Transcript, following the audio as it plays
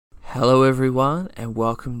Hello everyone and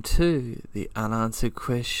welcome to the Unanswered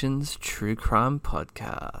Questions True Crime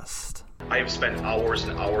Podcast. I have spent hours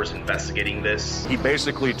and hours investigating this. He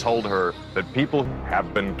basically told her that people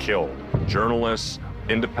have been killed. Journalists,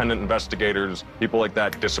 independent investigators, people like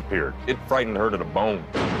that disappeared. It frightened her to the bone.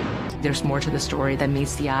 There's more to the story than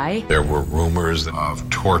meets the eye. There were rumors of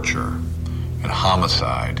torture and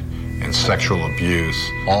homicide and sexual abuse,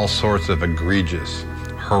 all sorts of egregious,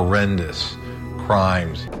 horrendous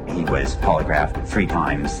crimes. He was polygraphed 3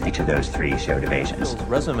 times. Each of those 3 showed evasions. His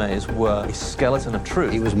resumes were a skeleton of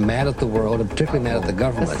truth. He was mad at the world, and particularly mad at the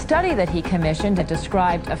government. The study that he commissioned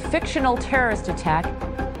described a fictional terrorist attack.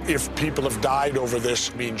 If people have died over this,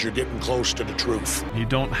 it means you're getting close to the truth. You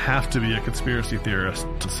don't have to be a conspiracy theorist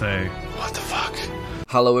to say, what the fuck?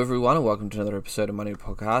 Hello everyone and welcome to another episode of my new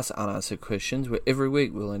podcast, Unanswered Questions, where every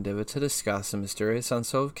week we'll endeavour to discuss a mysterious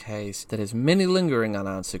unsolved case that has many lingering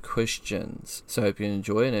unanswered questions. So I hope you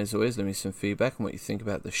enjoy, and as always, leave me some feedback on what you think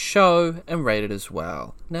about the show and rate it as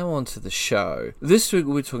well. Now on to the show. This week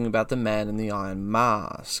we'll be talking about the Man in the Iron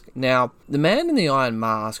Mask. Now, the Man in the Iron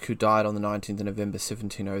Mask, who died on the 19th of November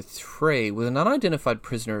 1703, was an unidentified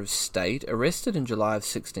prisoner of state arrested in July of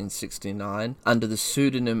 1669 under the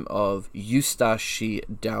pseudonym of Eustache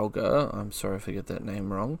Dauger, I'm sorry if I get that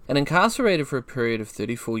name wrong, and incarcerated for a period of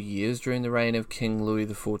 34 years during the reign of King Louis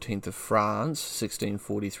XIV of France,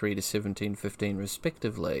 1643 to 1715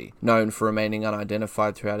 respectively. Known for remaining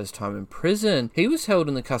unidentified throughout his time in prison, he was held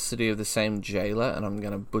in the custody of the same jailer, and I'm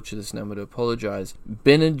going to butcher this name, I do apologise,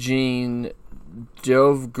 Benigene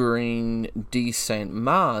Delgreen de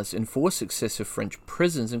Saint-Mars in 4 successive French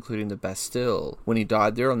prisons, including the Bastille. When he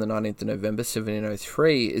died there on the 19th of November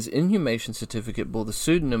 1703, his inhumation certificate bore the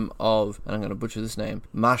pseudonym of, and I'm going to butcher this name,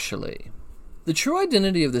 Marchalet. The true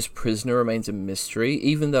identity of this prisoner remains a mystery,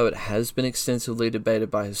 even though it has been extensively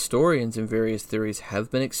debated by historians and various theories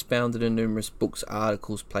have been expounded in numerous books,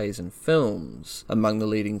 articles, plays and films. Among the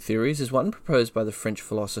leading theories is one proposed by the French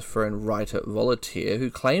philosopher and writer Voltaire,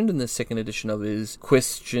 who claimed in the second edition of his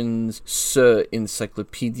Questions sur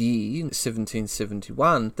Encyclopédie in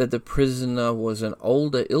 1771 that the prisoner was an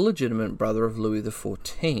older illegitimate brother of Louis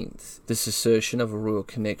XIV. This assertion of a royal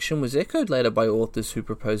connection was echoed later by authors who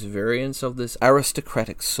proposed variants of this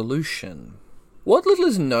aristocratic solution. What little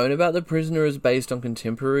is known about the prisoner is based on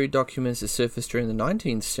contemporary documents that surfaced during the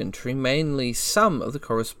 19th century, mainly some of the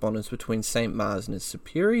correspondence between Saint-Mars and his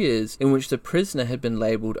superiors, in which the prisoner had been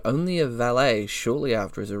labelled only a valet shortly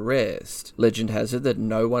after his arrest. Legend has it that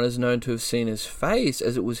no one is known to have seen his face,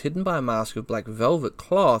 as it was hidden by a mask of black velvet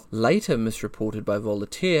cloth, later misreported by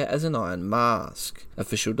Voltaire as an iron mask.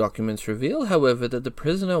 Official documents reveal, however, that the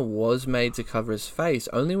prisoner was made to cover his face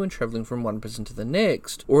only when travelling from one prison to the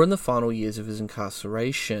next, or in the final years of his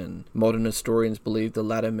incarceration. Modern historians believe the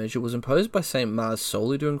latter measure was imposed by Saint-Mars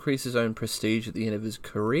solely to increase his own prestige at the end of his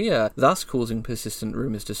career, thus causing persistent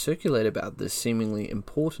rumours to circulate about this seemingly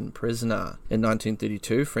important prisoner. In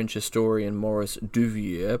 1932, French historian Maurice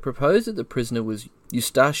Duvier proposed that the prisoner was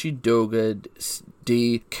Eustache Dauger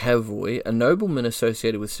de Cavois, a nobleman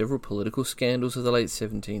associated with several political scandals of the late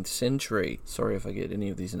 17th century. Sorry if I get any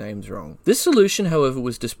of these names wrong. This solution, however,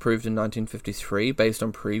 was disproved in 1953 based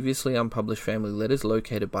on previously unpublished family letters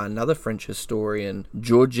located by another French historian,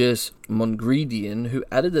 Georges Montgredion, who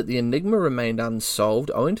added that the enigma remained unsolved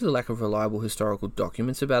owing to the lack of reliable historical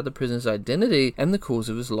documents about the prisoner's identity and the cause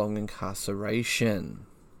of his long incarceration.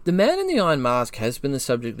 The Man in the Iron Mask has been the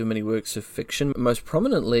subject of many works of fiction, most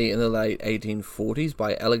prominently in the late 1840s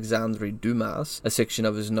by Alexandre Dumas, a section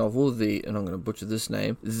of his novel, and I'm going to butcher this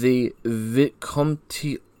name, The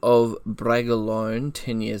Vicomte of Bragelonne.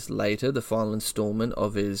 10 years later, the final installment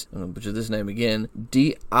of his, I'm going to butcher this name again,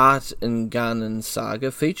 Die Art and Garnen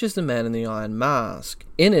saga, features the Man in the Iron Mask.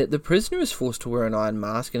 In it, the prisoner is forced to wear an iron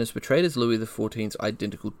mask and is portrayed as Louis XIV's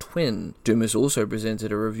identical twin. Dumas also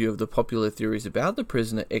presented a review of the popular theories about the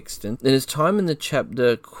prisoner extant in his time in the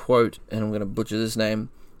chapter, quote, and I'm going to butcher this name,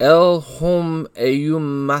 El Homme et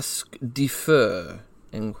un masque de feu,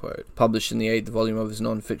 end quote, published in the 8th volume of his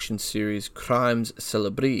non-fiction series Crimes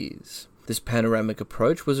Célèbres. This panoramic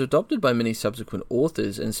approach was adopted by many subsequent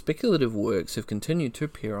authors, and speculative works have continued to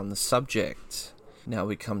appear on the subject. Now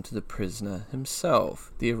we come to the prisoner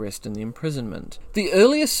himself, the arrest and the imprisonment. The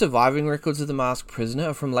earliest surviving records of the masked prisoner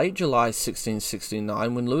are from late July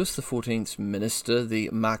 1669, when Louis XIV's minister,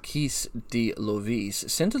 the Marquis de Lovis,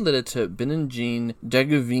 sent a letter to Benigene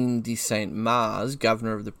d'Aigueville de Saint-Mars,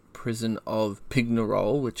 governor of the prison of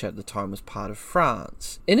Pignerol, which at the time was part of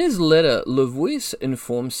France. In his letter, Lavois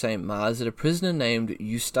informed St. Mars that a prisoner named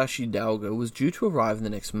Eustache Hidalgo was due to arrive in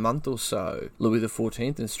the next month or so. Louis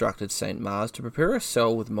XIV instructed St. Mars to prepare a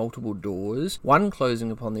cell with multiple doors, one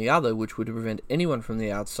closing upon the other, which would prevent anyone from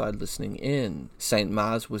the outside listening in. St.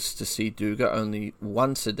 Mars was to see Douga only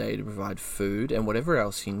once a day to provide food and whatever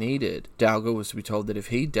else he needed. Douga was to be told that if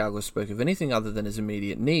he, Douga, spoke of anything other than his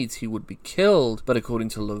immediate needs, he would be killed, but according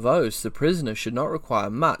to Lavois, the prisoner should not require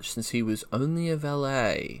much since he was only a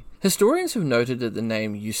valet. Historians have noted that the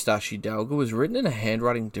name Eustache Hidalgo was written in a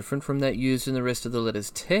handwriting different from that used in the rest of the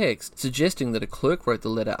letter's text, suggesting that a clerk wrote the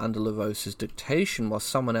letter under Lavois's dictation while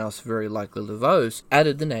someone else, very likely Lavois,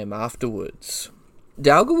 added the name afterwards.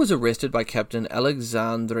 Douga was arrested by Captain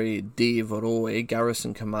Alexandre de Voroy,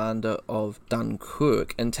 garrison commander of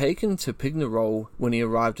Dunkirk, and taken to Pignerol when he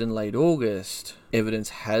arrived in late August. Evidence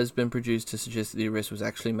has been produced to suggest that the arrest was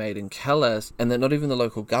actually made in Calais, and that not even the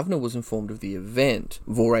local governor was informed of the event,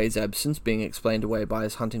 Voroy's absence being explained away by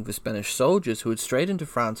his hunting for Spanish soldiers who had strayed into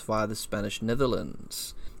France via the Spanish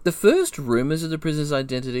Netherlands. The first rumours of the prisoner's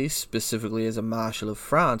identity, specifically as a Marshal of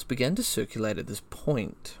France, began to circulate at this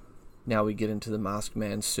point. Now we get into the masked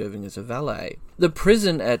man serving as a valet. The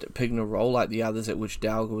prison at Pignerol, like the others at which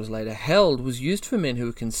Douga was later held, was used for men who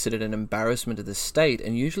were considered an embarrassment to the state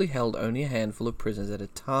and usually held only a handful of prisoners at a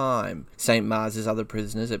time. St. Mars's other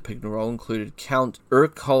prisoners at Pignerol included Count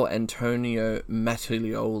Ercole Antonio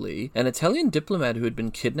Mattioli, an Italian diplomat who had been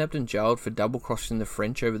kidnapped and jailed for double-crossing the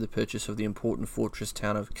French over the purchase of the important fortress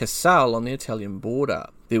town of Casale on the Italian border.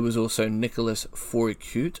 There was also Nicolas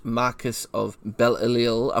Fouricute, Marquis of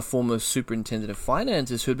Belle-Île, a former superintendent of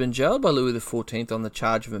finances who had been jailed by Louis XIV on the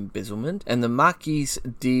charge of embezzlement, and the Marquise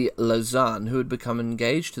de Lausanne, who had become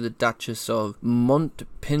engaged to the Duchess of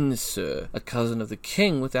Montpensier, a cousin of the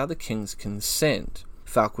king, without the king's consent.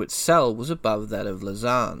 Fouquet's cell was above that of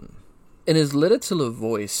Lausanne. In his letter to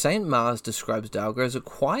Lavois, St. Mars describes Douga as a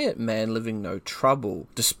quiet man living no trouble,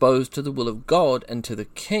 disposed to the will of God and to the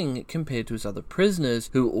king compared to his other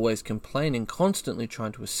prisoners who were always complaining, constantly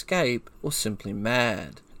trying to escape, or simply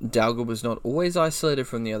mad. Douga was not always isolated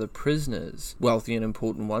from the other prisoners. Wealthy and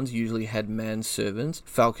important ones usually had manservants.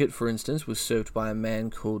 Fouquet, for instance, was served by a man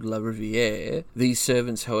called La Riviere. These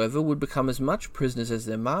servants, however, would become as much prisoners as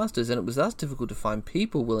their masters, and it was thus difficult to find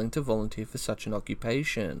people willing to volunteer for such an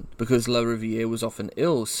occupation. Because La Riviere was often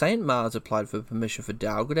ill, St. Mars applied for permission for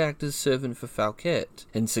Douga to act as servant for Fouquet.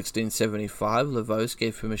 In 1675, Lavois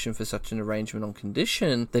gave permission for such an arrangement on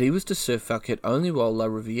condition that he was to serve Fouquet only while La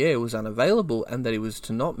Riviere was unavailable, and that he was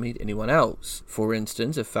to not meet anyone else. For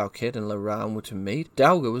instance, if Fouquet and Laurent were to meet,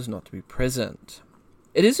 Douga was not to be present.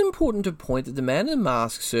 It is important to point that the man in the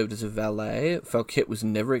mask served as a valet. Fouquet was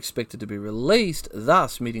never expected to be released,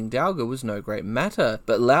 thus meeting Douga was no great matter,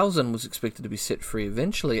 but Lausanne was expected to be set free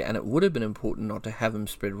eventually, and it would have been important not to have him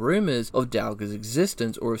spread rumours of Douga's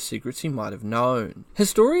existence or of secrets he might have known.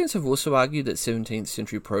 Historians have also argued that 17th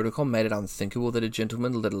century protocol made it unthinkable that a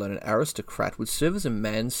gentleman, let alone an aristocrat, would serve as a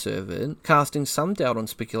manservant, casting some doubt on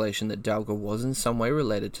speculation that Douga was in some way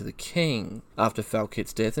related to the king. After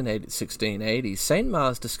Fouquet's death in 1680, St. Mars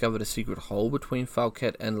discovered a secret hole between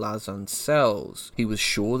Fouquet and Lauzun's cells. He was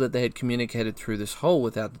sure that they had communicated through this hole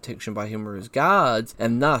without detection by him or his guards,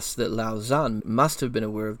 and thus that Lauzun must have been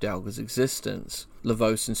aware of Douga's existence.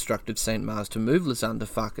 Lavois instructed St. Mars to move Lauzun to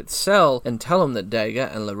Fouquet's cell and tell him that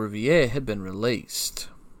Douga and La Riviere had been released.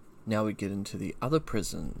 Now we get into the other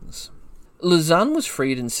prisons. Lausanne was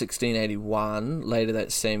freed in 1681. Later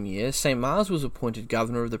that same year, St. Mars was appointed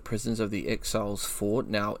governor of the prisons of the Exiles Fort,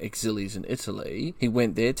 now Exilies in Italy. He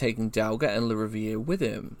went there taking Douga and La Riviere with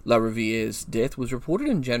him. La Riviere's death was reported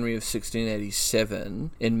in January of 1687.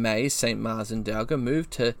 In May, St. Mars and Douga moved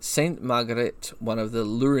to Sainte Marguerite, one of the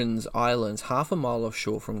Lurins Islands, half a mile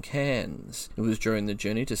offshore from Cannes. It was during the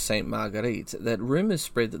journey to Sainte Marguerite that rumours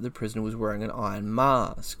spread that the prisoner was wearing an iron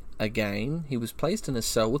mask. Again, he was placed in a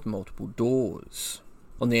cell with multiple doors.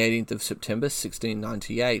 On the 18th of September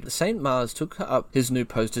 1698, St. Mars took up his new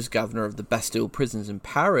post as governor of the Bastille prisons in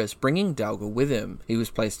Paris, bringing Douga with him. He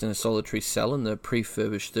was placed in a solitary cell in the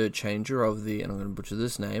pre-furbished third chamber of the, and I'm going to butcher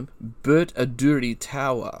this name, Bert Aduri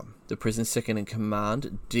Tower. The prison's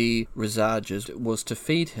second-in-command, D. Rezages, was to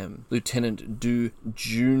feed him. Lieutenant du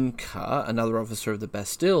Junca, another officer of the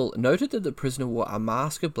Bastille, noted that the prisoner wore a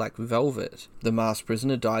mask of black velvet. The masked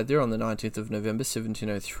prisoner died there on the 19th of November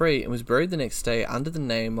 1703 and was buried the next day under the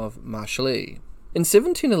name of Marchali. In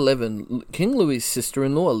 1711, King Louis's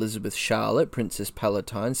sister-in-law Elizabeth Charlotte, Princess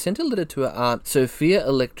Palatine, sent a letter to her aunt Sophia,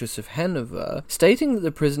 Electress of Hanover, stating that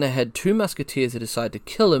the prisoner had 2 musketeers that decided to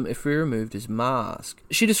kill him if he removed his mask.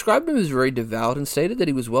 She described him as very devout and stated that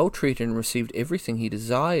he was well treated and received everything he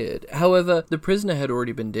desired. However, the prisoner had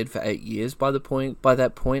already been dead for 8 years by that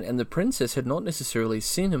point, and the princess had not necessarily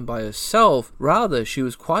seen him by herself. Rather, she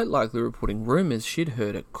was quite likely reporting rumours she'd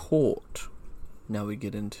heard at court. Now we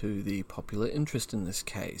get into the popular interest in this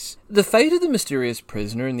case. The fate of the mysterious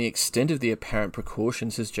prisoner and the extent of the apparent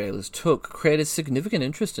precautions his jailers took created significant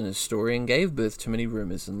interest in his story and gave birth to many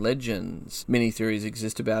rumours and legends. Many theories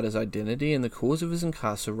exist about his identity and the cause of his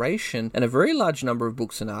incarceration, and a very large number of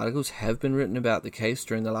books and articles have been written about the case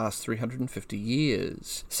during the last 350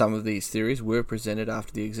 years. Some of these theories were presented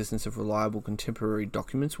after the existence of reliable contemporary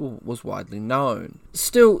documents was widely known.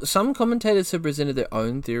 Still, some commentators have presented their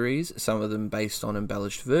own theories, some of them based on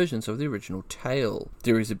embellished versions of the original tale.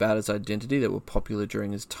 Theories about his identity that were popular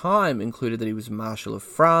during his time included that he was Marshal of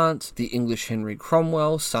France, the English Henry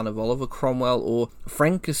Cromwell, son of Oliver Cromwell, or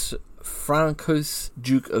Francus,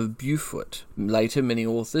 Duke of Beaufort. Later, many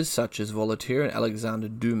authors, such as Voltaire and Alexander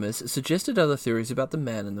Dumas, suggested other theories about the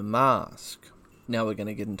Man in the Mask. Now we're going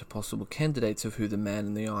to get into possible candidates of who the Man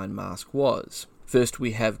in the Iron Mask was. First,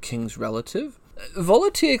 we have King's relative.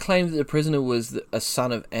 Voltaire claimed that the prisoner was a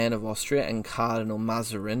son of Anne of Austria and Cardinal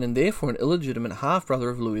Mazarin, and therefore an illegitimate half-brother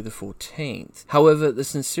of Louis XIV. However, the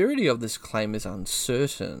sincerity of this claim is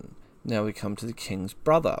uncertain. Now we come to the king's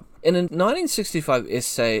brother. In a 1965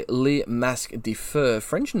 essay, Le Masque de Feu,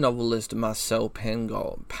 French novelist Marcel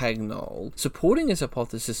Pagnol, supporting his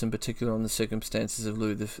hypothesis in particular on the circumstances of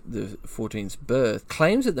Louis XIV's birth,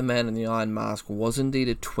 claims that the Man in the Iron Mask was indeed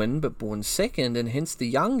a twin but born second, and hence the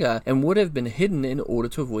younger, and would have been hidden in order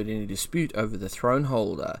to avoid any dispute over the throne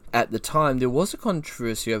holder. At the time, there was a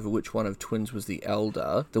controversy over which one of twins was the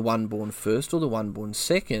elder, the one born first or the one born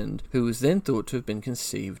second, who was then thought to have been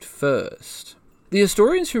conceived first. The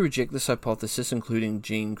historians who reject this hypothesis, including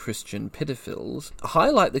Jean-Christian Petitfils,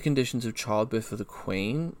 highlight the conditions of childbirth for the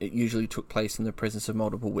Queen. It usually took place in the presence of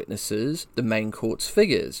multiple witnesses, the main court's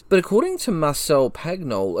figures. But according to Marcel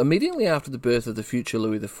Pagnol, immediately after the birth of the future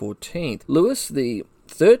Louis XIV, Louis the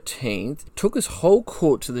 13th took his whole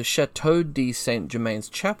court to the Chateau de Saint-Germain's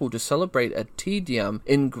chapel to celebrate a Te Deum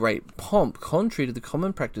in great pomp, contrary to the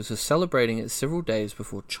common practice of celebrating it several days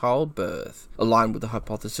before childbirth. Aligned with the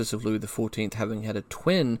hypothesis of Louis XIV having had a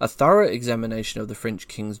twin, a thorough examination of the French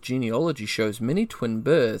king's genealogy shows many twin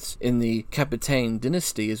births in the Capitaine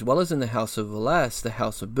dynasty, as well as in the House of Valois, the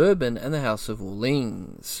House of Bourbon, and the House of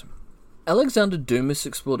Orleans. Alexander Dumas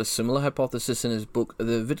explored a similar hypothesis in his book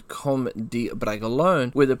The Vicomte de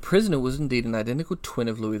Bragelonne, where the prisoner was indeed an identical twin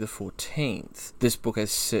of Louis XIV. This book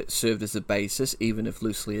has served as the basis, even if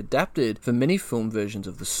loosely adapted, for many film versions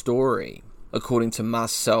of the story. According to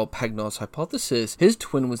Marcel Pagnol's hypothesis, his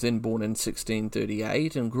twin was then born in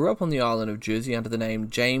 1638 and grew up on the island of Jersey under the name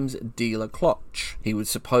James de la Cloche. He would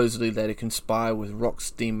supposedly later conspire with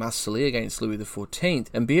Rox de Marsilly against Louis XIV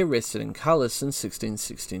and be arrested in Calais in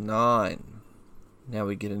 1669. Now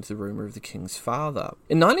we get into the rumour of the king's father.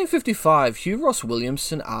 In 1955, Hugh Ross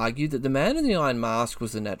Williamson argued that the Man in the Iron Mask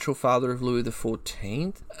was the natural father of Louis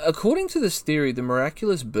XIV. According to this theory, the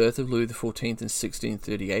miraculous birth of Louis XIV in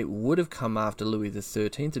 1638 would have come after Louis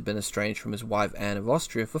XIII had been estranged from his wife Anne of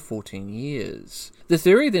Austria for 14 years. The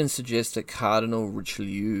theory then suggests that Cardinal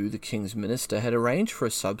Richelieu, the king's minister, had arranged for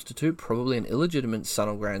a substitute, probably an illegitimate son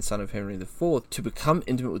or grandson of Henry IV, to become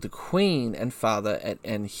intimate with the Queen and father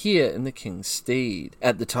and heir in the king's stead.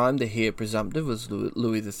 At the time, the heir presumptive was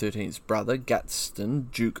Louis XIII's brother, Gaston,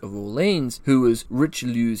 Duke of Orleans, who was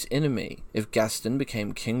Richelieu's enemy. If Gaston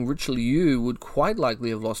became king, Richelieu would quite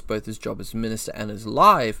likely have lost both his job as minister and his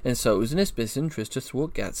life, and so it was in his best interest to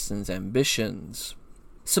thwart Gaston's ambitions.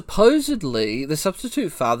 Supposedly, the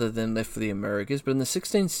substitute father then left for the Americas, but in the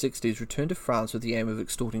 1660s returned to France with the aim of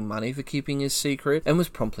extorting money for keeping his secret, and was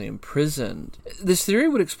promptly imprisoned. This theory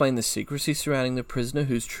would explain the secrecy surrounding the prisoner,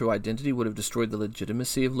 whose true identity would have destroyed the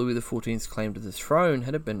legitimacy of Louis XIV's claim to the throne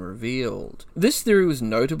had it been revealed. This theory was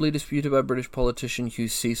notably disputed by British politician Hugh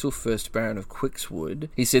Cecil, 1st Baron of Quixwood.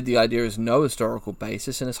 He said the idea has no historical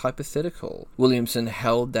basis and is hypothetical. Williamson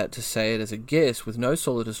held that to say it as a guess with no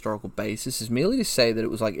solid historical basis is merely to say that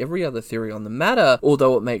it was like every other theory on the matter,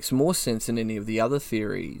 although it makes more sense than any of the other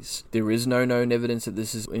theories. There is no known evidence that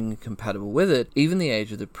this is incompatible with it, even the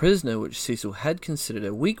age of the prisoner, which Cecil had considered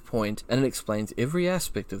a weak point, and it explains every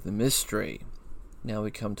aspect of the mystery. Now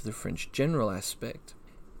we come to the French general aspect.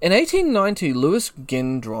 In 1890, Louis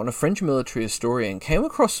Gendron, a French military historian, came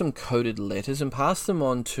across some coded letters and passed them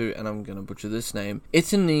on to, and I'm going to butcher this name,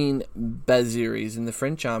 Étienne Baziris in the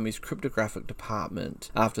French Army's cryptographic department.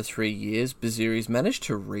 After 3 years, Baziris managed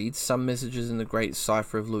to read some messages in the great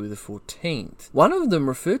cipher of Louis XIV. One of them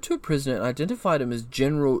referred to a prisoner and identified him as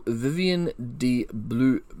General Vivien de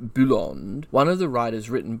Boulogne. One of the writers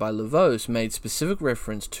written by Lavos made specific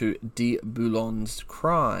reference to de Boulogne's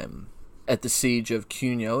crime. At the siege of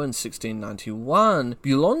Cuneo in 1691,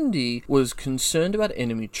 Boulogne was concerned about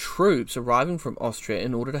enemy troops arriving from Austria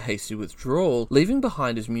in order to hasty withdrawal, leaving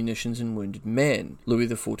behind his munitions and wounded men. Louis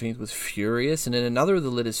XIV was furious, and in another of the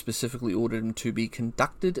letters specifically ordered him to be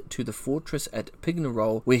conducted to the fortress at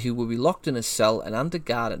Pignerol, where he would be locked in a cell and under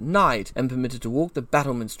guard at night, and permitted to walk the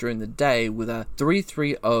battlements during the day with a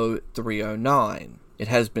 330-309. It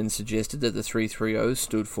has been suggested that the 330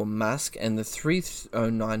 stood for masque and the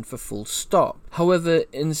 309 for full stop. However,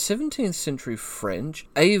 in 17th century French,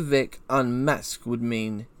 avec un masque would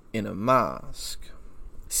mean in a mask.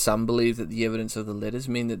 Some believe that the evidence of the letters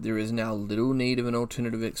mean that there is now little need of an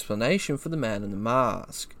alternative explanation for the man in the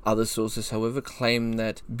mask. Other sources, however, claim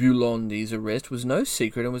that Boulogne's arrest was no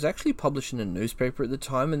secret and was actually published in a newspaper at the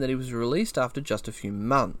time, and that he was released after just a few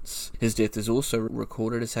months. His death is also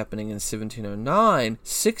recorded as happening in 1709,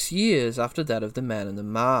 6 years after that of the man in the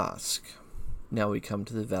mask. Now we come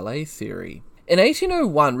to the valet theory. In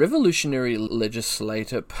 1801, revolutionary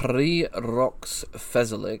legislator Prix Rox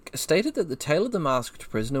Fazelic stated that the tale of the masked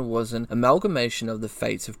prisoner was an amalgamation of the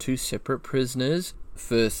fates of two separate prisoners,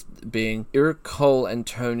 first being Ercole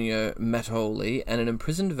Antonio Mattoli and an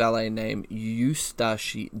imprisoned valet named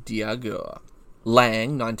Eustache Diago.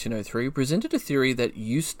 Lang, 1903, presented a theory that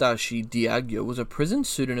Eustache Diago was a prison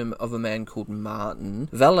pseudonym of a man called Martin,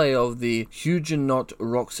 valet of the Huguenot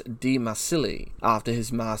Rox de Marsilly. After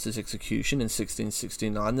his master's execution in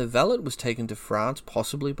 1669, the valet was taken to France,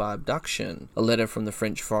 possibly by abduction. A letter from the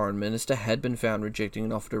French foreign minister had been found rejecting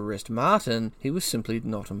an offer to arrest Martin. He was simply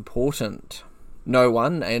not important. No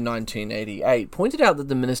one, in 1988, pointed out that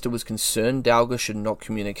the minister was concerned Dauga should not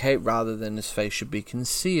communicate rather than his face should be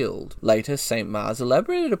concealed. Later, St. Mars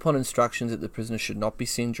elaborated upon instructions that the prisoner should not be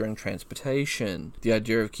seen during transportation. The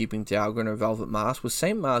idea of keeping Dauga in a velvet mask was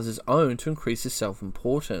St. Mars's own to increase his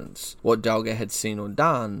self-importance. What Dauga had seen or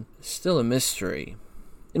done is still a mystery.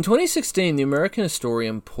 In 2016, the American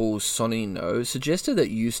historian Paul Sonnino suggested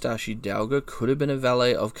that Eustache Dauga could have been a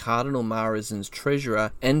valet of Cardinal Marazin's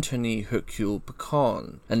treasurer Anthony Hercule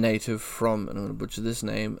Picon, a native from, and I'm going to butcher this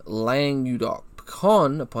name, Languedoc.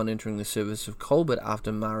 Picon, upon entering the service of Colbert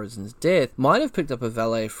after Marazin's death, might have picked up a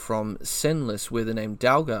valet from Senlis, where the name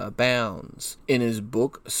Dauga abounds. In his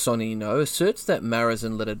book, Sonnino asserts that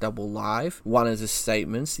Marazin led a double life, one as a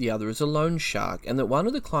statesman, the other as a loan shark, and that one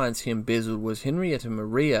of the clients he embezzled was Henrietta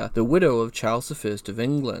Maria, the widow of Charles I of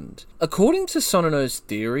England. According to Sonnino's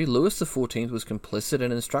theory, Louis XIV was complicit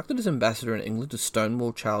and instructed his ambassador in England to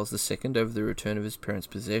stonewall Charles II over the return of his parents'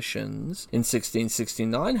 possessions. In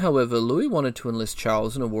 1669, however, Louis wanted to enlist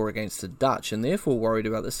Charles in a war against the Dutch, and therefore worried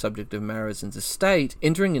about the subject of Marazin's estate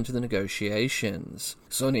entering into the negotiations.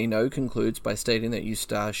 Sonnino concludes by stating that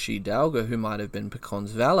Eustache Dauga, who might have been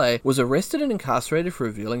Picon's valet, was arrested and incarcerated for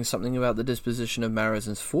revealing something about the disposition of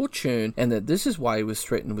Marazin's fortune, and that this is why he was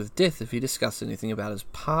threatened with death if he discussed anything about his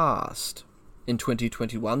past. In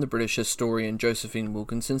 2021, the British historian Josephine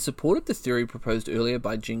Wilkinson supported the theory proposed earlier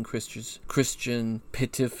by Jean Christian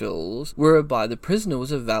Petitfils, whereby the prisoner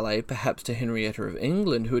was a valet, perhaps to Henrietta of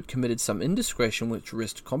England, who had committed some indiscretion which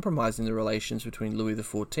risked compromising the relations between Louis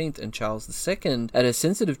XIV and Charles II at a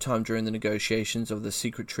sensitive time during the negotiations of the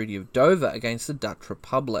secret Treaty of Dover against the Dutch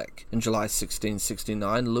Republic. In July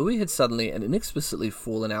 1669, Louis had suddenly and inexplicably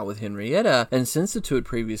fallen out with Henrietta, and since the two had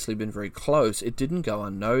previously been very close, it didn't go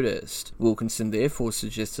unnoticed. Wilkinson therefore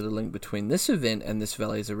suggested a link between this event and this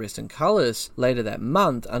valet's arrest in Cullis later that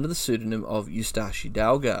month under the pseudonym of Eustache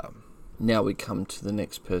Dauga. Now we come to the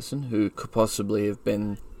next person who could possibly have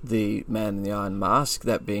been the man in the iron mask,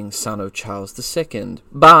 that being son of Charles II.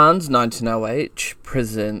 Barnes, 1908,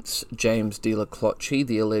 presents James de la Cloche,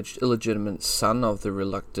 the alleged illegitimate son of the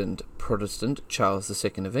reluctant Protestant Charles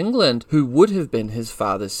II of England, who would have been his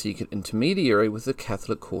father's secret intermediary with the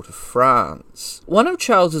Catholic court of France. One of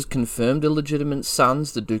Charles's confirmed illegitimate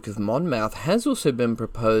sons, the Duke of Monmouth, has also been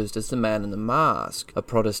proposed as the man in the mask. A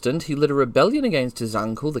Protestant, he led a rebellion against his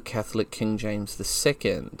uncle, the Catholic King James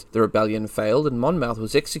II. The rebellion failed and Monmouth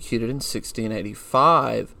was executed in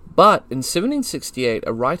 1685. But in 1768,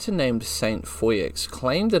 a writer named Saint Foix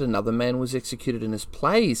claimed that another man was executed in his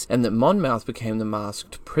place, and that Monmouth became the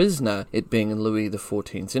masked prisoner, it being in Louis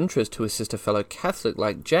XIV's interest to assist a fellow Catholic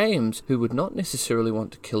like James, who would not necessarily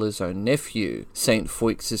want to kill his own nephew. Saint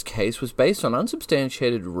Foix's case was based on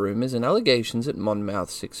unsubstantiated rumours and allegations that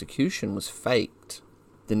Monmouth's execution was faked.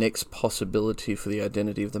 The next possibility for the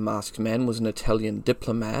identity of the masked man was an Italian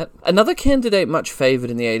diplomat. Another candidate much favoured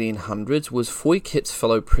in the 1800s was Fouquet's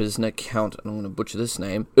fellow prisoner, Count, and I'm going to butcher this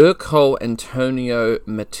name, Ercole Antonio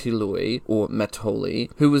Mattoli,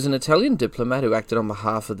 who was an Italian diplomat who acted on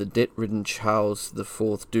behalf of the debt-ridden Charles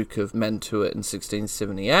IV, Duke of Mantua in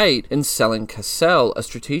 1678, in selling Cassel, a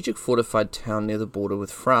strategic fortified town near the border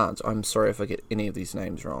with France. I'm sorry if I get any of these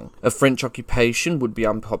names wrong. A French occupation would be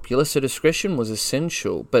unpopular, so discretion was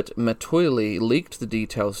essential. But Mattoli leaked the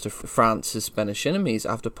details to France's Spanish enemies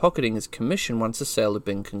after pocketing his commission once the sale had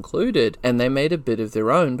been concluded, and they made a bid of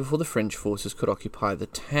their own before the French forces could occupy the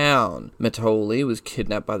town. Mattoli was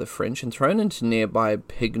kidnapped by the French and thrown into nearby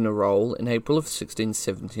Pignerol in April of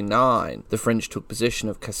 1679. The French took possession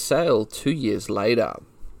of Cassel 2 years later.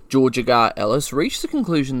 George Agar Ellis reached the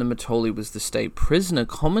conclusion that Mattoli was the state prisoner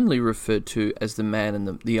commonly referred to as the Man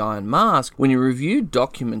in the Iron Mask when he reviewed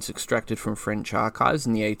documents extracted from French archives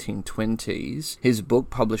in the 1820s. His book,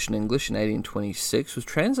 published in English in 1826, was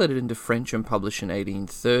translated into French and published in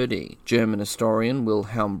 1830. German historian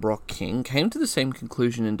Wilhelm Brockking came to the same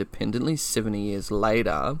conclusion independently 70 years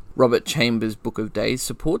later. Robert Chambers' Book of Days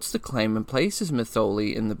supports the claim and places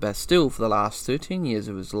Mattoli in the Bastille for the last 13 years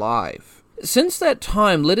of his life. Since that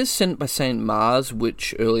time, letters sent by St. Mars,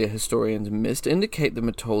 which earlier historians missed, indicate that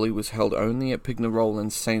Mattoli was held only at Pignerol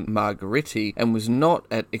and St. Marguerite and was not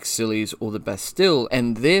at Ixelles or the Bastille,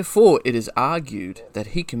 and therefore it is argued that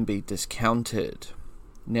he can be discounted.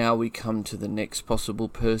 Now we come to the next possible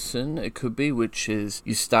person it could be, which is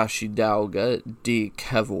Eustache d'Alga de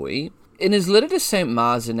Cavois. In his letter to St.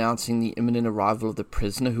 Mars announcing the imminent arrival of the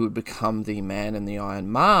prisoner who would become the Man in the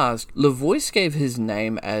Iron Mask, Lavoisier gave his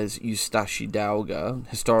name as Eustache d'Alga.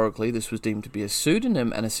 Historically, this was deemed to be a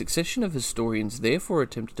pseudonym, and a succession of historians therefore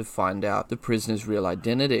attempted to find out the prisoner's real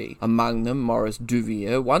identity. Among them, Maurice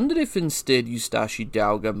Duvier wondered if instead Eustache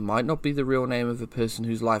d'Alga might not be the real name of a person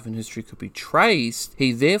whose life and history could be traced.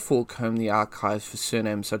 He therefore combed the archives for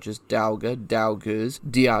surnames such as d'Alga, d'Algers,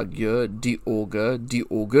 d'Aguer, d'Auger,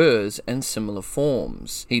 d'Augers, and similar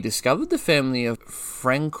forms. He discovered the family of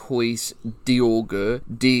Francois d'Auger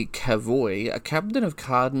de Cavois, a captain of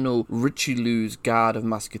Cardinal Richelieu's guard of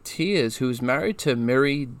musketeers, who was married to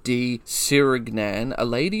Mary de Sérignan, a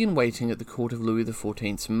lady-in-waiting at the court of Louis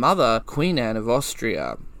XIV's mother, Queen Anne of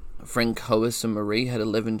Austria. Francois and Marie had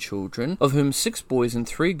 11 children, of whom 6 boys and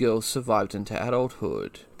 3 girls survived into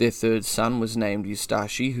adulthood. Their third son was named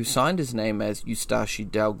Eustache, who signed his name as Eustache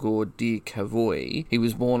d'Algor de Cavois. He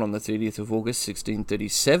was born on the 30th of August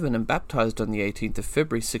 1637 and baptized on the 18th of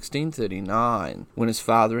February 1639. When his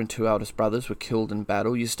father and 2 eldest brothers were killed in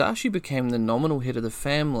battle, Eustache became the nominal head of the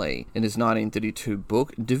family. In his 1932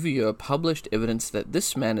 book, Duvier published evidence that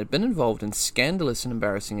this man had been involved in scandalous and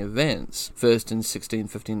embarrassing events, first in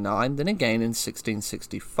 1659, then again in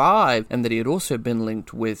 1665, and that he had also been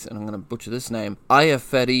linked with, and I'm going to butcher this name,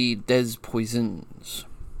 Ayaferi des Poisons.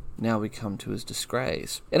 Now we come to his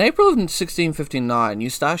disgrace. In April of 1659,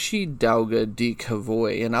 Eustache d'Alga de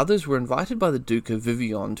Cavois and others were invited by the Duke of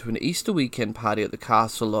Vivionne to an Easter weekend party at the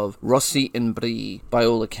castle of Rossy-en-Brie. By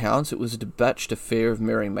all accounts, it was a debauched affair of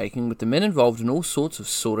merrymaking, with the men involved in all sorts of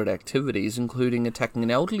sordid activities, including attacking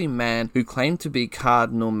an elderly man who claimed to be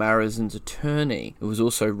Cardinal Marazin's attorney. It was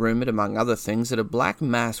also rumoured, among other things, that a black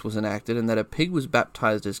mass was enacted and that a pig was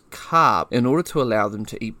baptised as carp in order to allow them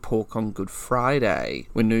to eat pork on Good Friday.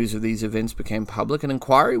 When news of these events became public, an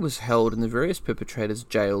inquiry was held and the various perpetrators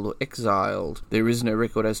jailed or exiled. There is no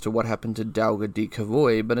record as to what happened to d'Alga de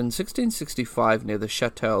Cavois, but in 1665, near the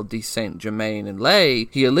Château de Saint-Germain-en-Laye,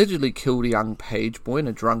 he allegedly killed a young page boy in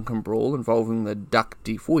a drunken brawl involving the Duc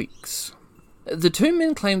de Foix. The 2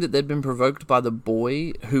 men claimed that they'd been provoked by the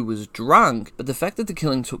boy who was drunk, but the fact that the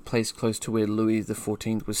killing took place close to where Louis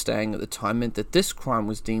XIV was staying at the time meant that this crime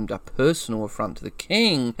was deemed a personal affront to the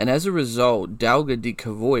king, and as a result, d'Alga de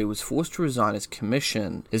Cavois was forced to resign his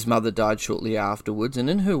commission. His mother died shortly afterwards, and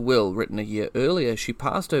in her will, written a year earlier, she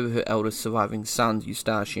passed over her eldest surviving sons,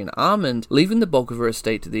 Eustache and Armand, leaving the bulk of her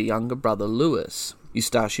estate to their younger brother Louis.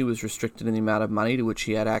 Eustache was restricted in the amount of money to which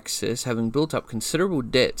he had access, having built up considerable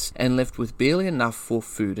debts and left with barely enough for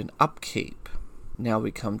food and upkeep. Now we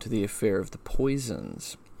come to the affair of the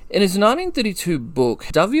poisons. In his 1932 book,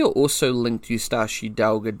 Davier also linked Eustache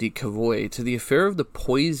Hidalgo de Cavoy to the affair of the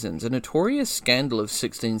poisons, a notorious scandal of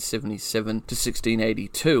 1677 to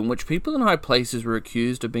 1682, in which people in high places were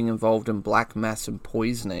accused of being involved in black mass and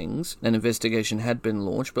poisonings. An investigation had been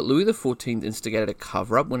launched, but Louis XIV instigated a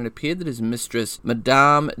cover-up when it appeared that his mistress,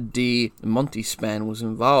 Madame de Montespan, was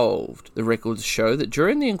involved. The records show that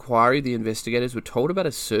during the inquiry, the investigators were told about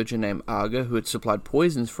a surgeon named Argo who had supplied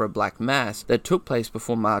poisons for a black mass that took place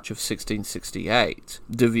before March of 1668.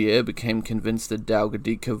 Davier became convinced that Hidalgo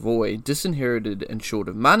de Cavoy, disinherited and short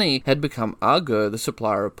of money, had become Argo, the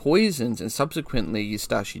supplier of poisons, and subsequently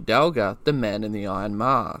Eustache Hidalgo, the man in the iron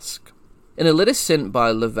mask. In a letter sent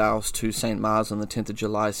by Lavaus to St. Mars on the 10th of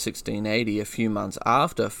July 1680, a few months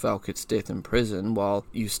after Fouquet's death in prison, while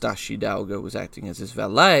Eustache Hidalgo was acting as his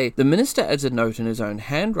valet, the minister adds a note in his own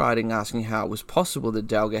handwriting asking how it was possible that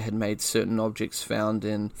Hidalgo had made certain objects found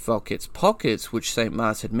in Fouquet's pockets, which St.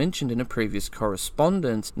 Mars had mentioned in a previous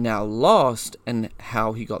correspondence, now lost, and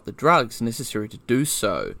how he got the drugs necessary to do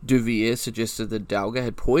so. Davier suggested that Hidalgo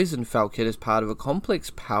had poisoned Fouquet as part of a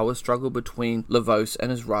complex power struggle between Lavaus and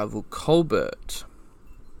his rival Colbert.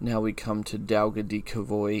 Now we come to Hidalgo de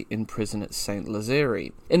Cavoy in prison at Saint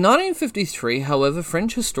Lazare. In 1953, however,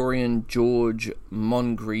 French historian Georges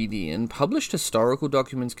Mongredian published historical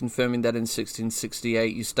documents confirming that in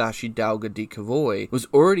 1668 Eustache Hidalgo de Cavoy was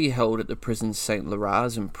already held at the prison Saint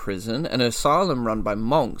Laurent in prison, an asylum run by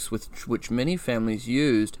monks which many families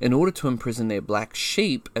used in order to imprison their black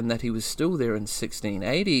sheep, and that he was still there in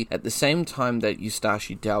 1680 at the same time that Eustache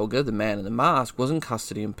Hidalgo, the man in the mask, was in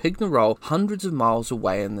custody in Pignerol, hundreds of miles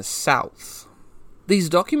away in the south. These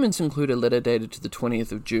documents include a letter dated to the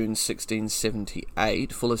 20th of June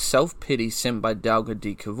 1678, full of self-pity sent by Hidalgo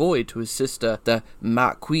de Cavoy to his sister, the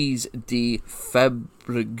Marquise de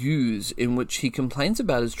Fabregues, in which he complains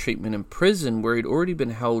about his treatment in prison, where he'd already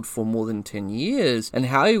been held for more than 10 years, and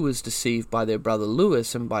how he was deceived by their brother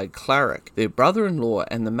Louis and by Claric, their brother-in-law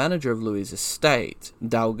and the manager of Louis' estate.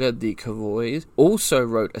 Hidalgo de Cavoy also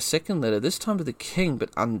wrote a second letter, this time to the king,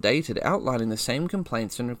 but undated, outlining the same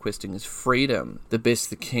complaints and requesting his freedom. The best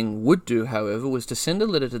the king would do, however, was to send a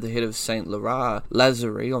letter to the head of Saint Laurent,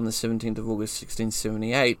 Lazare, on the 17th of August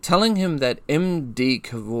 1678, telling him that M. de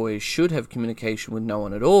Cavoy should have communication with no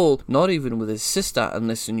one at all, not even with his sister,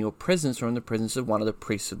 unless in your presence or in the presence of one of the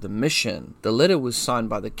priests of the mission. The letter was signed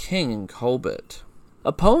by the king and Colbert.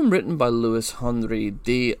 A poem written by Louis Henri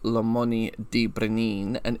de Lamonie de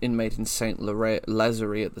Brenin, an inmate in Saint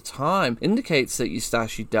Lazare at the time, indicates that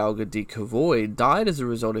Eustache Hidalgo de Cavoy died as a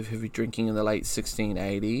result of heavy drinking in the late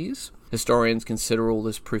 1680s. Historians consider all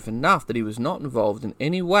this proof enough that he was not involved in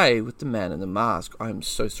any way with the man in the mask. I am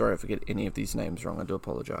so sorry if I get any of these names wrong, I do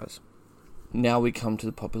apologise. Now we come to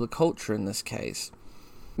the popular culture in this case.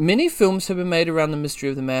 Many films have been made around the mystery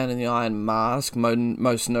of the man in the iron mask,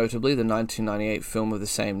 most notably the 1998 film of the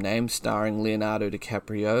same name starring Leonardo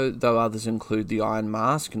DiCaprio, though others include The Iron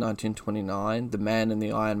Mask, 1929, The Man in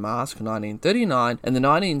the Iron Mask, 1939, and the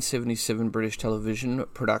 1977 British television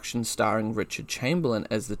production starring Richard Chamberlain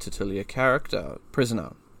as the titular character,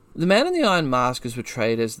 Prisoner. The Man in the Iron Mask is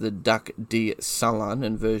portrayed as the Duc de Salon,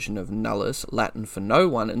 in version of Nullus, Latin for no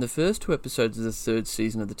one, in the first 2 episodes of the 3rd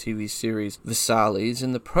season of the TV series Versailles.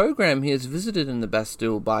 In the programme, he is visited in the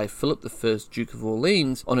Bastille by Philip I, Duke of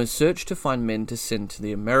Orleans, on his search to find men to send to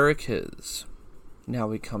the Americas. Now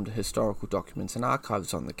we come to historical documents and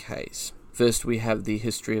archives on the case. First, we have the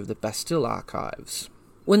history of the Bastille archives.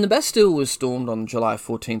 When the Bastille was stormed on July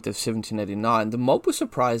 14th of 1789, the mob was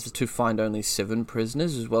surprised to find only 7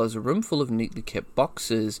 prisoners, as well as a room full of neatly kept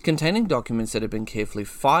boxes containing documents that had been carefully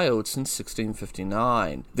filed since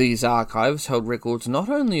 1659. These archives held records not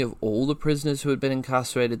only of all the prisoners who had been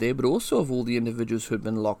incarcerated there, but also of all the individuals who had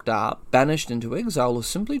been locked up, banished into exile, or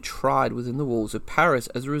simply tried within the walls of Paris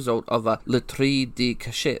as a result of a lettre de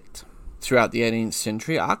cachette. Throughout the 18th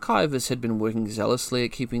century, archivists had been working zealously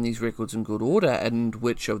at keeping these records in good order, and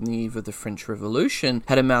which, on the eve of the French Revolution,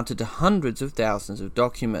 had amounted to hundreds of thousands of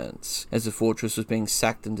documents. As the fortress was being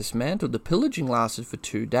sacked and dismantled, the pillaging lasted for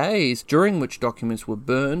 2 days, during which documents were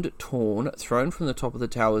burned, torn, thrown from the top of the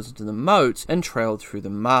towers into the moats, and trailed through the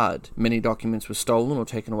mud. Many documents were stolen or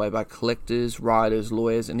taken away by collectors, writers,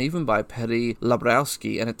 lawyers, and even by Peri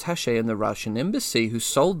Labrowski, an attaché in the Russian embassy, who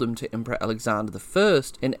sold them to Emperor Alexander I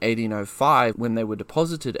in 1805. When they were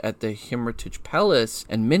deposited at the Hermitage Palace,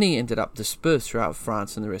 and many ended up dispersed throughout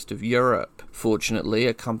France and the rest of Europe. Fortunately,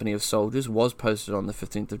 a company of soldiers was posted on the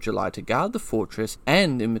 15th of July to guard the fortress,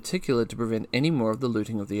 and in particular to prevent any more of the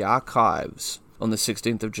looting of the archives. On the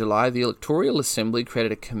 16th of July, the Electoral Assembly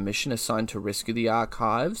created a commission assigned to rescue the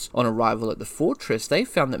archives. On arrival at the fortress, they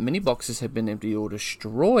found that many boxes had been emptied or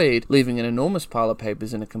destroyed, leaving an enormous pile of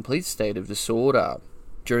papers in a complete state of disorder.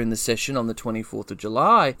 During the session on the 24th of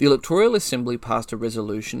July, the Electoral Assembly passed a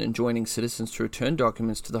resolution enjoining citizens to return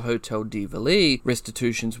documents to the Hotel d'Ivoli.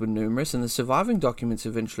 Restitutions were numerous, and the surviving documents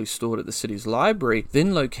eventually stored at the city's library,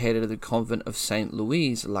 then located at the convent of Saint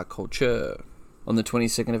Louis-la-Culture. On the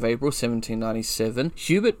 22nd of April 1797,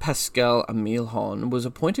 Hubert Pascal Amilhon was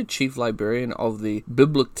appointed chief librarian of the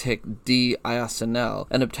Bibliothèque d'Arsenal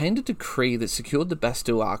and obtained a decree that secured the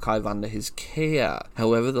Bastille archive under his care.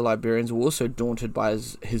 However, the librarians were also daunted by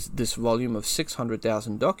this volume of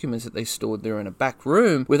 600,000 documents that they stored there in a back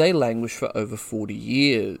room, where they languished for over 40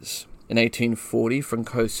 years. In 1840,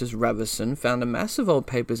 Francois Ravison found a mass of old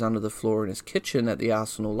papers under the floor in his kitchen at the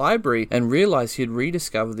Arsenal Library and realised he had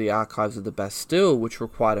rediscovered the archives of the Bastille, which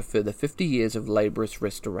required a further 50 years of laborious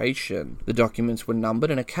restoration. The documents were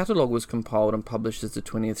numbered and a catalogue was compiled and published as the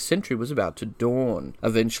 20th century was about to dawn.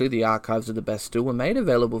 Eventually, the archives of the Bastille were made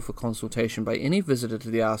available for consultation by any visitor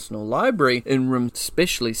to the Arsenal Library in rooms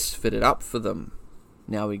specially fitted up for them.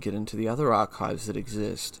 Now we get into the other archives that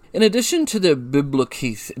exist. In addition to the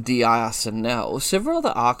Bibliothèque d'Arsenal, several other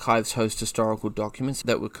archives host historical documents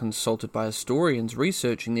that were consulted by historians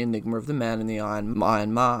researching the enigma of the man in the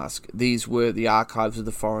Iron Mask. These were the archives of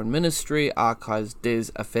the Foreign Ministry, Archives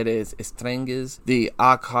des Affaires Étrangères, the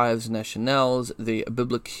Archives Nationales, the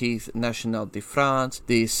Bibliothèque Nationale de France,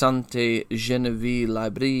 the Sainte Geneviève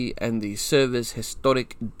Librairie, and the Service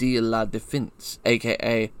Historique de la Défense,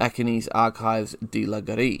 aka Akhena's Archives de la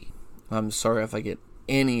Garde. I'm sorry if I get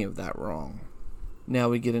any of that wrong. Now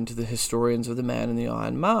we get into the historians of the Man in the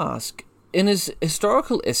Iron Mask. In his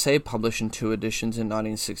historical essay published in 2 editions in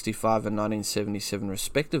 1965 and 1977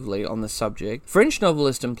 respectively on the subject, French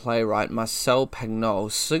novelist and playwright Marcel Pagnol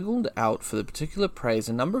singled out for the particular praise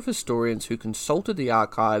a number of historians who consulted the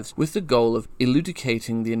archives with the goal of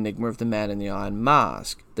elucidating the enigma of the Man in the Iron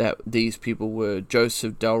Mask. These people were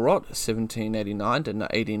Joseph Delrot, 1789 to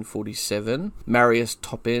 1847, Marius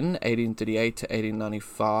Topin, 1838 to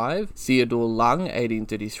 1895, Theodore Lang,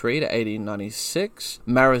 1833 to 1896,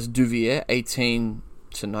 Maris Duvier, 18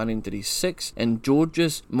 to 1936, and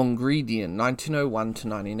Georges Mongredian, 1901 to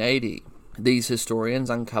 1980. These historians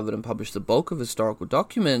uncovered and published the bulk of historical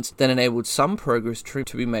documents that enabled some progress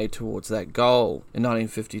to be made towards that goal. In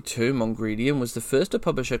 1952, Mongredian was the first to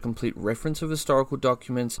publish a complete reference of historical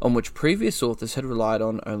documents on which previous authors had relied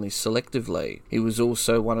on only selectively. He was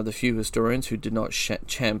also one of the few historians who did not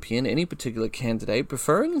champion any particular candidate,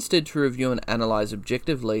 preferring instead to review and analyze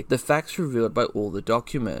objectively the facts revealed by all the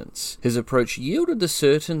documents. His approach yielded the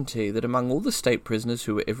certainty that among all the state prisoners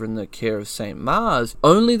who were ever in the care of St. Mars,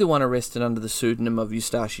 only the one arrested under the pseudonym of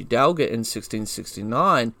Eustache Dalga in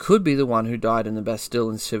 1669 could be the one who died in the Bastille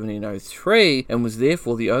in 1703 and was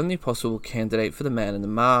therefore the only possible candidate for the Man in the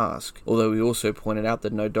Mask. Although he also pointed out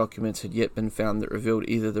that no documents had yet been found that revealed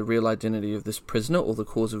either the real identity of this prisoner or the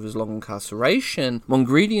cause of his long incarceration,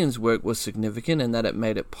 Mongredian's work was significant in that it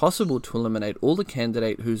made it possible to eliminate all the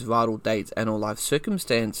candidate whose vital dates and or life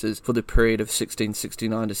circumstances for the period of 1669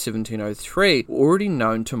 to 1703 were already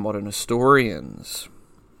known to modern historians.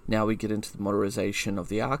 Now we get into the modernization of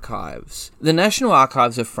the archives. The National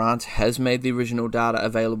Archives of France has made the original data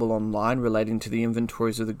available online relating to the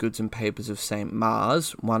inventories of the goods and papers of St.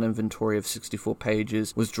 Mars. One inventory of 64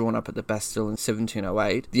 pages was drawn up at the Bastille in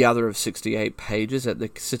 1708, the other of 68 pages at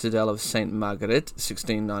the Citadel of St. Marguerite,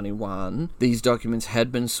 1691. These documents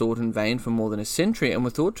had been sought in vain for more than a century and were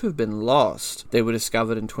thought to have been lost. They were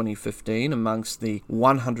discovered in 2015 amongst the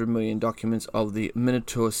 100 million documents of the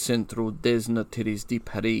Moniteur Central des Notaires de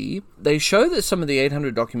Paris. They show that some of the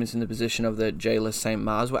 800 documents in the possession of the jailer St.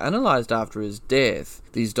 Mars were analysed after his death.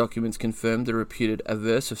 These documents confirmed the reputed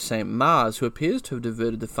averse of St. Mars, who appears to have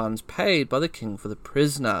diverted the funds paid by the king for the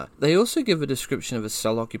prisoner. They also give a description of a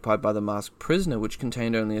cell occupied by the masked prisoner, which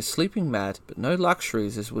contained only a sleeping mat, but no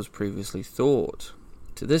luxuries as was previously thought.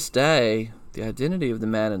 To this day, the identity of the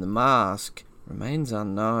Man in the Mask remains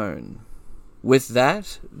unknown. With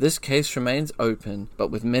that, this case remains open,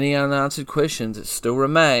 but with many unanswered questions that still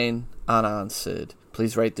remain unanswered.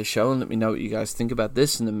 Please rate the show and let me know what you guys think about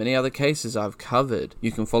this and the many other cases I've covered.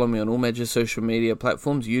 You can follow me on all major social media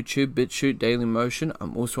platforms, YouTube, BitChute, Dailymotion.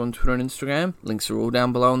 I'm also on Twitter and Instagram. Links are all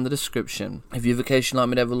down below in the description. If you have a case you'd like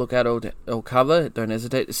me to have a look at or cover, don't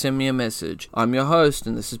hesitate to send me a message. I'm your host,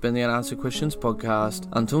 and this has been the Unanswered Questions Podcast.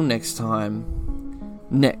 Until next time,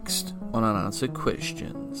 next on Unanswered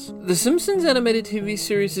Questions. The Simpsons animated TV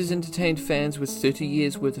series has entertained fans with 30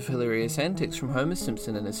 years worth of hilarious antics from Homer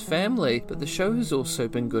Simpson and his family, but the show has also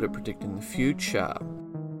been good at predicting the future.